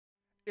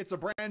It's a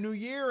brand new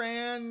year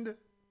and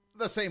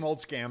the same old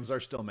scams are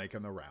still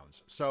making the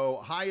rounds.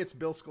 So, hi, it's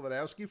Bill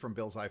Sklodowski from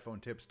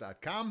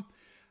BillsIPhoneTips.com.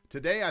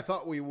 Today, I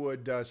thought we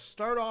would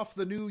start off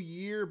the new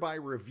year by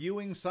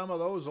reviewing some of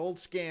those old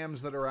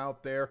scams that are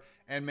out there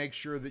and make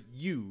sure that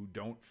you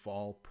don't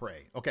fall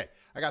prey. Okay,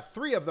 I got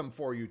 3 of them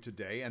for you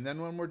today, and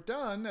then when we're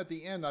done, at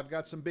the end, I've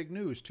got some big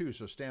news too,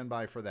 so stand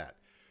by for that.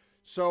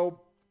 So,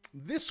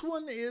 this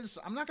one is,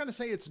 I'm not going to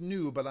say it's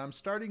new, but I'm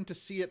starting to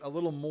see it a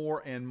little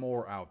more and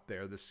more out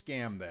there, the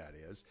scam that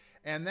is.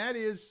 And that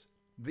is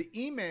the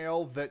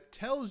email that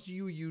tells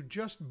you you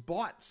just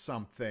bought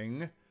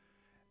something,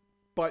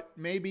 but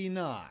maybe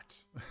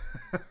not.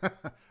 All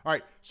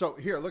right, so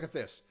here, look at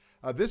this.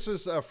 This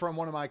is from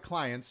one of my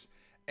clients,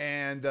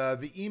 and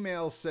the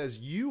email says,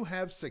 you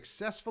have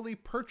successfully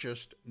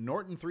purchased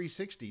Norton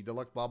 360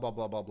 Deluxe, blah, blah,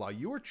 blah, blah, blah.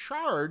 You were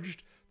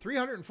charged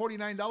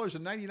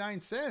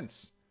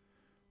 $349.99.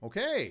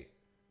 Okay.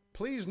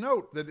 Please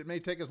note that it may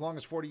take as long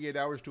as 48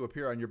 hours to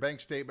appear on your bank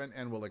statement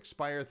and will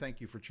expire. Thank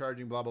you for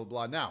charging, blah, blah,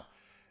 blah. Now,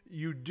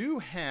 you do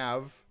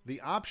have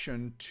the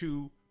option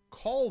to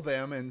call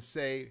them and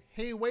say,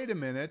 hey, wait a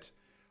minute,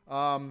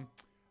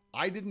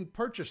 I didn't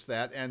purchase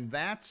that, and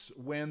that's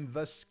when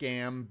the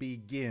scam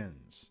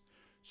begins.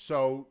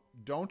 So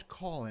don't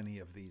call any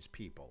of these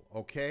people,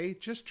 okay?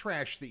 Just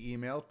trash the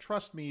email.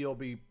 Trust me,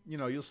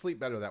 you'll sleep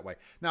better that way.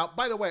 Now,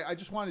 by the way, I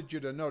just wanted you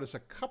to notice a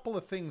couple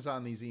of things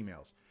on these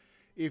emails.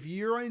 If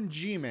you're in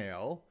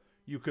Gmail,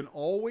 you can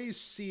always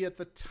see at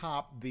the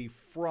top the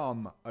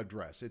from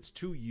address. It's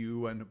to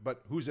you,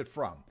 but who's it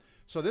from?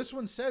 So this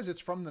one says it's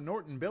from the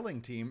Norton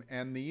billing team,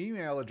 and the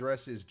email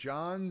address is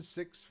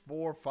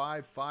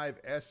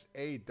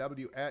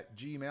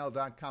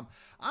john6455saw@gmail.com.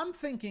 I'm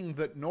thinking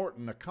that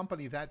Norton, a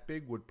company that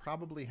big, would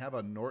probably have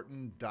a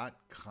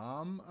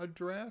norton.com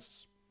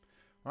address.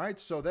 All right,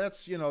 so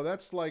that's,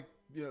 that's like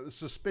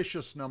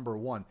suspicious number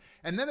 1.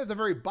 And then at the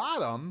very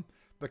bottom,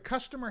 the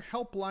customer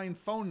helpline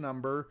phone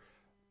number,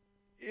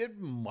 it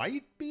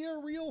might be a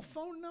real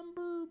phone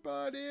number,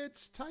 but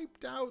it's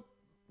typed out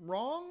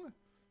wrong.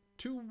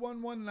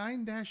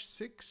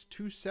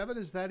 2119-627.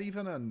 Is that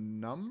even a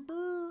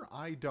number?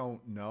 I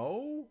don't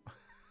know.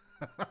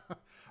 All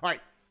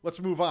right, let's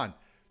move on.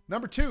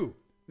 Number 2.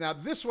 Now,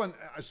 this one,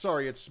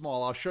 sorry, it's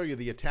small. I'll show you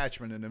the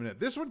attachment in a minute.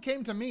 This one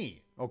came to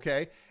me,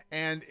 okay?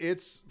 And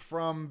it's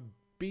from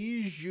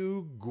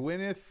Bijou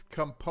Gwyneth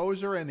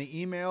Composer, and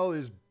the email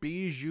is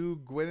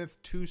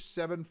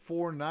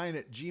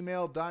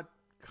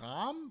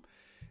bijougwyneth2749@gmail.com.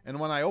 And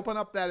when I open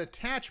up that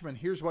attachment,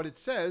 here's what it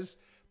says.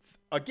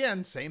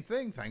 Again, same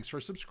thing. Thanks for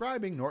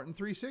subscribing. Norton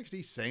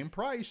 360, same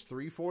price,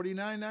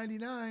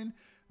 $349.99.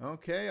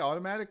 Okay,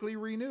 automatically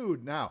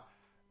renewed. Now,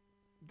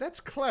 that's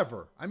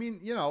clever. I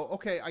mean,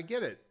 okay, I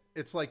get it.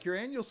 It's like your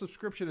annual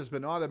subscription has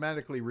been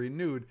automatically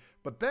renewed,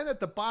 but then at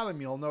the bottom,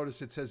 you'll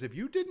notice it says, if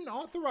you didn't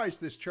authorize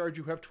this charge,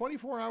 you have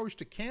 24 hours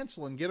to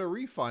cancel and get a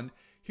refund.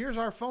 Here's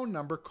our phone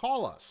number.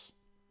 Call us.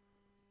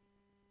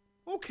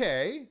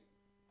 Okay.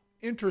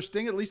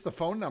 Interesting. At least the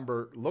phone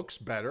number looks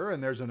better,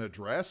 and there's an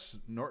address,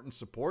 Norton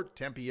Support,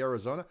 Tempe,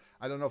 Arizona.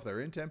 I don't know if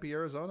they're in Tempe,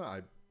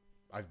 Arizona.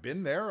 I've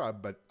been there,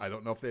 but I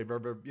don't know if they've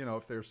ever,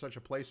 if there's such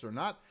a place or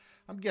not.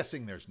 I'm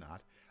guessing there's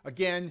not.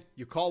 Again,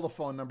 you call the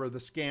phone number, the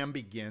scam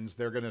begins.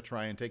 They're going to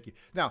try and take you.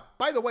 Now,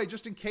 by the way,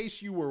 just in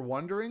case you were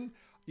wondering,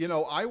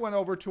 I went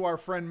over to our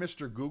friend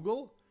Mr.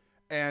 Google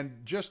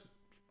and just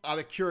out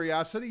of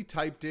curiosity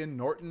typed in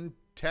Norton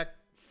Tech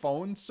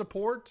phone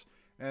support.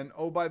 And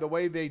oh, by the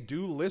way, they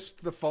do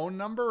list the phone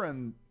number,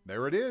 and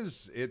there it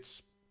is.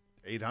 It's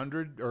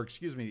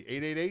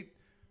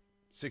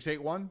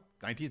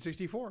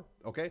 888-681-1964.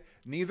 Okay.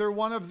 Neither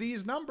one of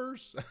these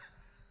numbers.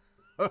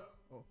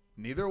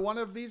 Neither one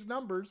of these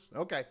numbers.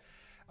 Okay.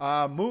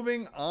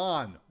 Moving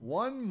on.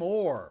 One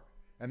more.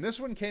 And this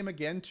one came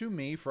again to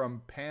me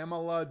from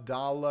Pamela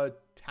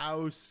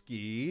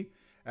Dolatowski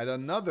at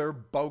another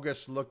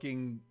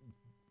bogus-looking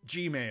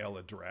Gmail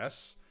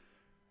address.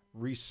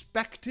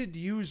 Respected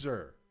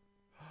user.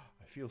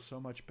 I feel so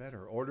much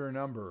better. Order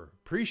number.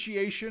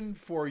 Appreciation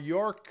for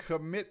your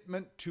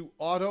commitment to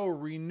auto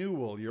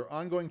renewal. Your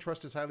ongoing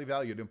trust is highly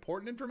valued.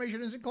 Important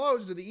information is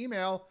enclosed in the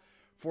email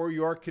for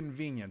your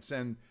convenience.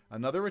 And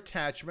another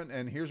attachment,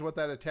 and here's what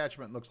that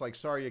attachment looks like.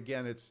 Sorry,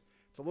 again, it's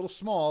a little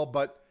small,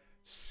 but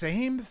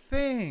same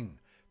thing.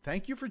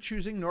 Thank you for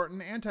choosing Norton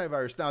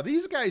Antivirus. Now,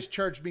 these guys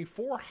charged me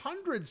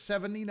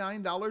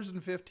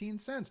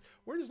 $479.15.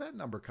 Where does that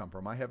number come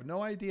from? I have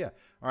no idea.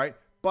 All right.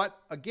 But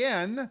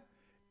again,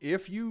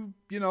 if you,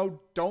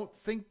 don't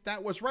think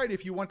that was right,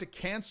 if you want to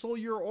cancel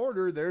your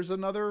order, there's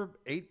another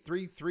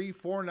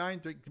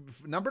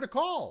 833-493 number to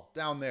call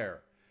down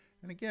there.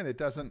 And again, it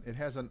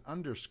has an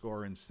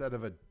underscore instead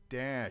of a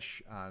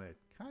dash on it.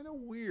 Kind of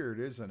weird,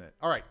 isn't it?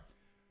 All right.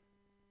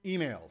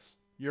 Emails.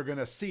 You're going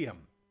to see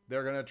them.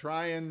 They're going to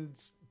try and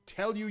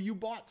tell you you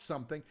bought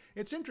something.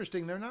 It's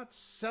interesting. They're not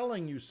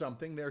selling you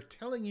something. They're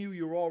telling you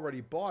you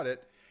already bought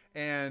it.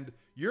 And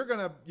you're going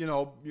to,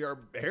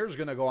 your hair's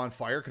going to go on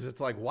fire because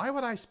it's like, why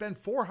would I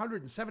spend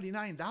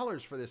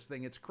 $479 for this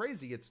thing? It's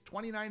crazy. It's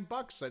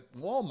 $29 at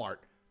Walmart.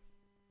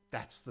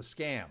 That's the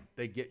scam.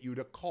 They get you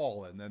to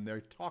call, and then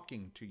they're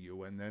talking to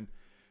you, and then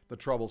the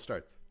trouble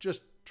starts.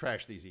 Just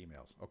trash these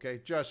emails, okay?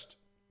 Just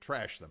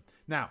trash them.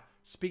 Now,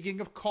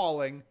 speaking of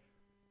calling,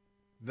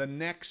 the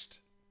next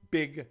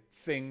big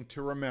thing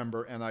to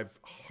remember, and I've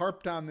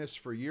harped on this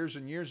for years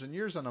and years and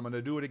years, and I'm going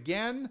to do it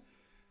again.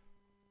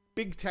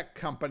 Big tech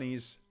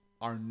companies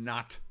are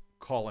not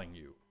calling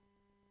you.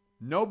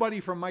 Nobody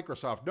from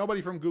Microsoft,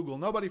 nobody from Google,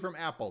 nobody from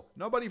Apple,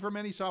 nobody from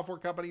any software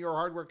company or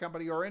hardware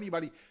company or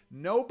anybody.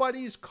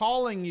 Nobody's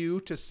calling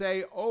you to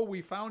say, oh,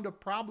 we found a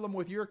problem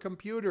with your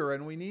computer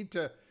and we need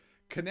to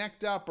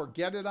connect up or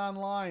get it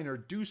online or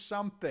do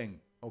something,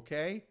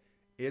 okay?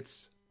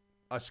 It's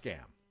a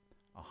scam.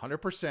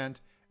 100%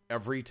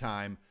 every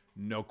time,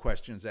 no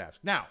questions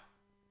asked. Now,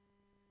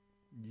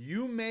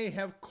 you may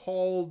have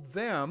called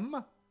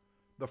them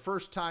the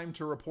first time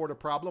to report a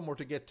problem or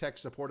to get tech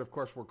support. Of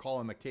course, we're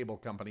calling the cable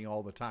company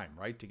all the time,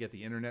 right? To get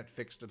the internet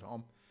fixed at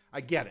home.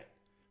 I get it.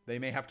 They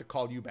may have to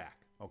call you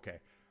back. Okay.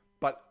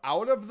 But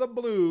out of the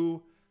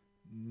blue,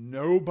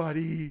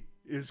 nobody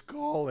is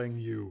calling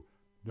you.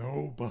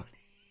 Nobody.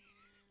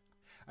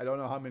 I don't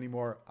know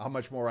how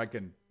much more I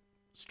can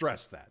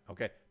stress that.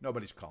 Okay.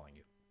 Nobody's calling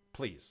you.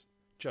 Please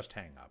just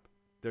hang up.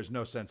 There's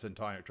no sense in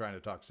trying to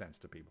talk sense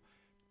to people.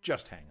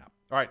 Just hang up.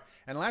 All right.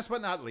 And last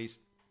but not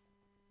least,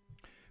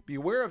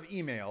 beware of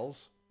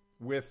emails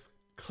with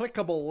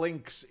clickable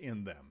links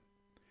in them.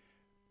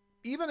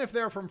 Even if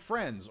they're from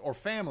friends or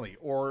family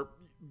or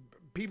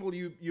people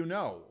you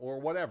know or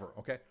whatever,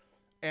 okay?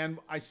 And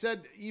I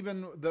said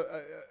even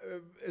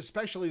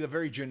especially the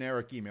very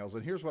generic emails,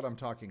 and here's what I'm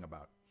talking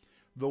about.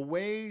 The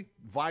way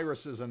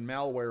viruses and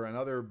malware and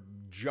other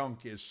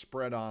junk is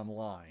spread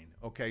online,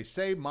 okay?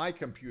 Say my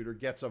computer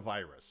gets a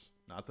virus.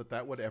 Not that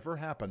that would ever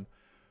happen.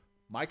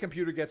 My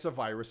computer gets a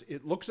virus.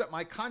 It looks at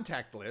my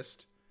contact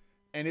list,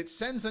 and it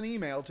sends an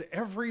email to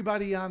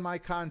everybody on my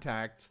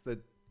contacts that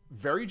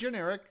very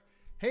generic.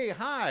 Hey,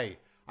 hi,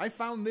 I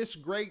found this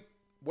great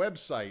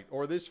website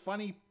or this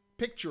funny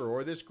picture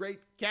or this great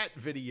cat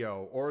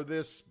video or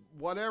this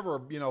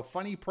whatever,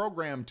 funny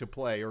program to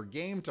play or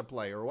game to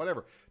play or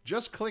whatever.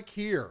 Just click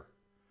here.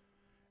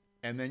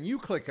 And then you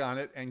click on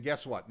it, and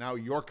guess what? Now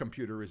your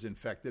computer is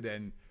infected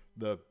and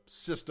the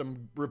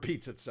system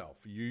repeats itself.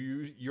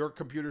 Your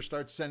computer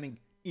starts sending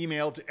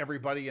email to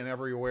everybody and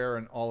everywhere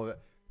and all of that.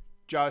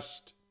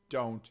 Just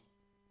don't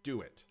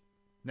do it.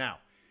 Now,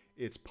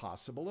 it's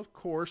possible, of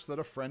course, that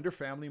a friend or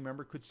family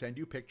member could send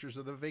you pictures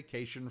of the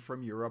vacation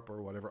from Europe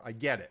or whatever. I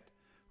get it,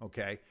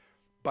 okay?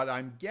 But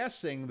I'm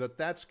guessing that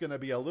that's going to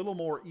be a little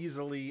more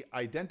easily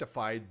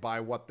identified by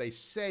what they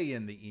say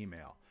in the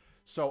email.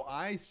 So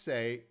I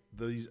say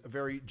these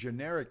very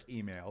generic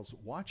emails,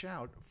 watch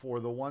out for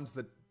the ones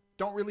that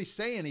don't really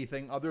say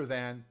anything other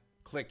than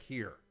click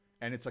here.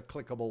 And it's a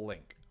clickable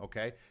link,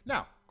 okay? Now,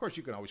 of course,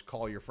 you can always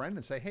call your friend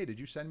and say, hey, did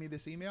you send me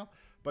this email?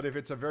 But if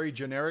it's a very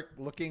generic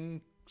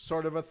looking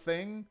sort of a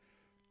thing,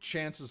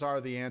 chances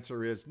are the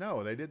answer is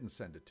no, they didn't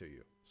send it to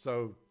you.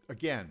 So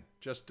again,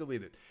 just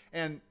delete it.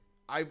 And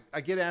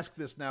I get asked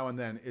this now and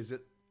then, is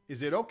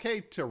it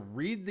okay to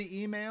read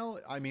the email?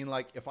 I mean,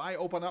 like if I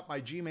open up my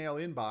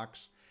Gmail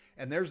inbox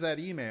and there's that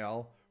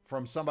email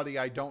from somebody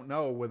I don't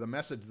know with a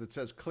message that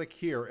says, click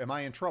here, am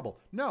I in trouble?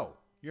 No,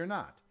 you're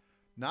not.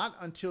 Not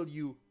until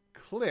you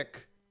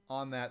click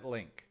on that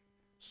link.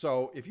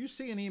 So if you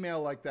see an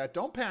email like that,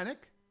 don't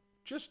panic.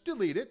 Just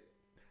delete it.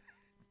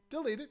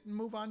 Delete it and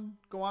move on.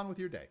 Go on with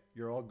your day.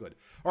 You're all good.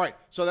 All right.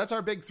 So that's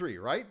our big three,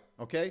 right?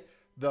 Okay.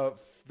 The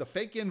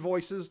fake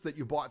invoices that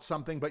you bought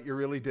something but you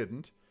really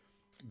didn't.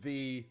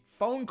 The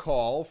phone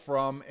call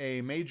from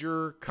a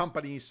major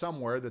company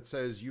somewhere that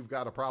says you've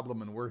got a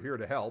problem and we're here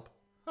to help.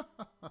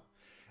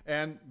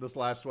 And this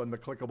last one, the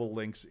clickable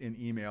links in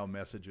email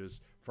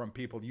messages from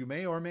people you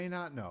may or may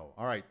not know.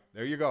 All right,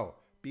 there you go.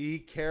 Be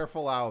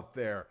careful out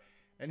there.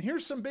 And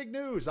here's some big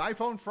news.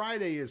 iPhone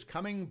Friday is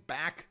coming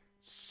back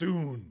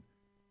soon.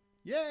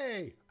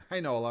 Yay! I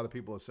know a lot of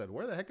people have said,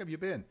 where the heck have you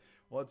been?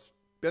 Well, it's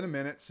been a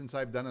minute since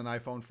I've done an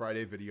iPhone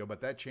Friday video,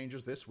 but that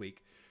changes this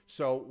week.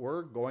 So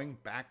we're going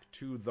back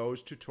to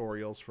those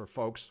tutorials for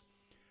folks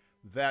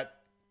that,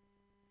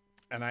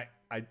 and I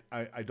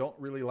don't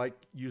really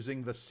like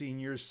using the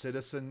senior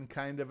citizen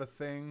kind of a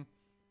thing,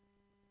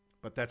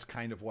 but that's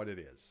kind of what it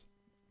is.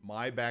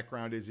 My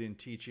background is in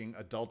teaching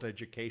adult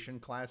education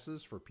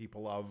classes for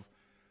people of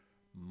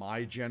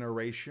my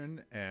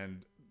generation,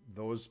 and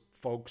those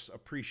folks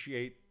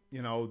appreciate,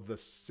 the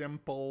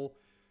simple,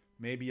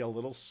 maybe a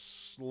little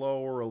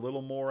slower, a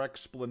little more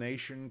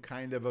explanation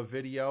kind of a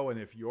video. And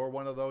if you're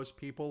one of those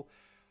people,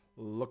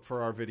 look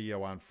for our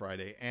video on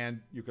Friday. And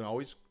you can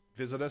always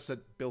visit us at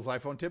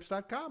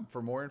billsiphonetips.com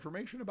for more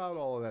information about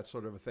all of that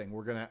sort of a thing.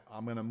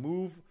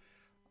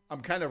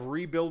 I'm kind of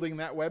rebuilding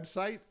that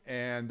website,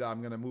 and I'm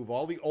going to move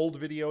all the old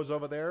videos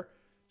over there.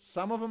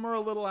 Some of them are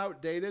a little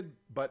outdated,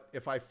 but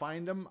if I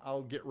find them,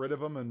 I'll get rid of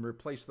them and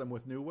replace them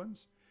with new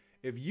ones.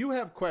 If you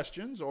have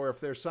questions, or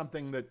if there's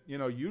something that,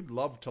 you'd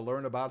love to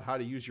learn about how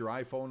to use your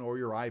iPhone or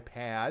your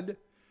iPad,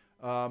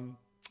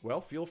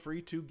 well, feel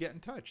free to get in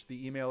touch.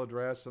 The email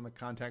address and the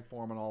contact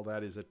form and all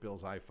that is at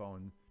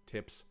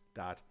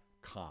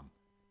billsiphones.com.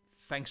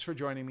 Thanks for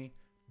joining me.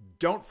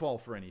 Don't fall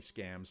for any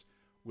scams.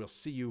 We'll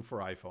see you for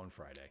iPhone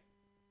Friday.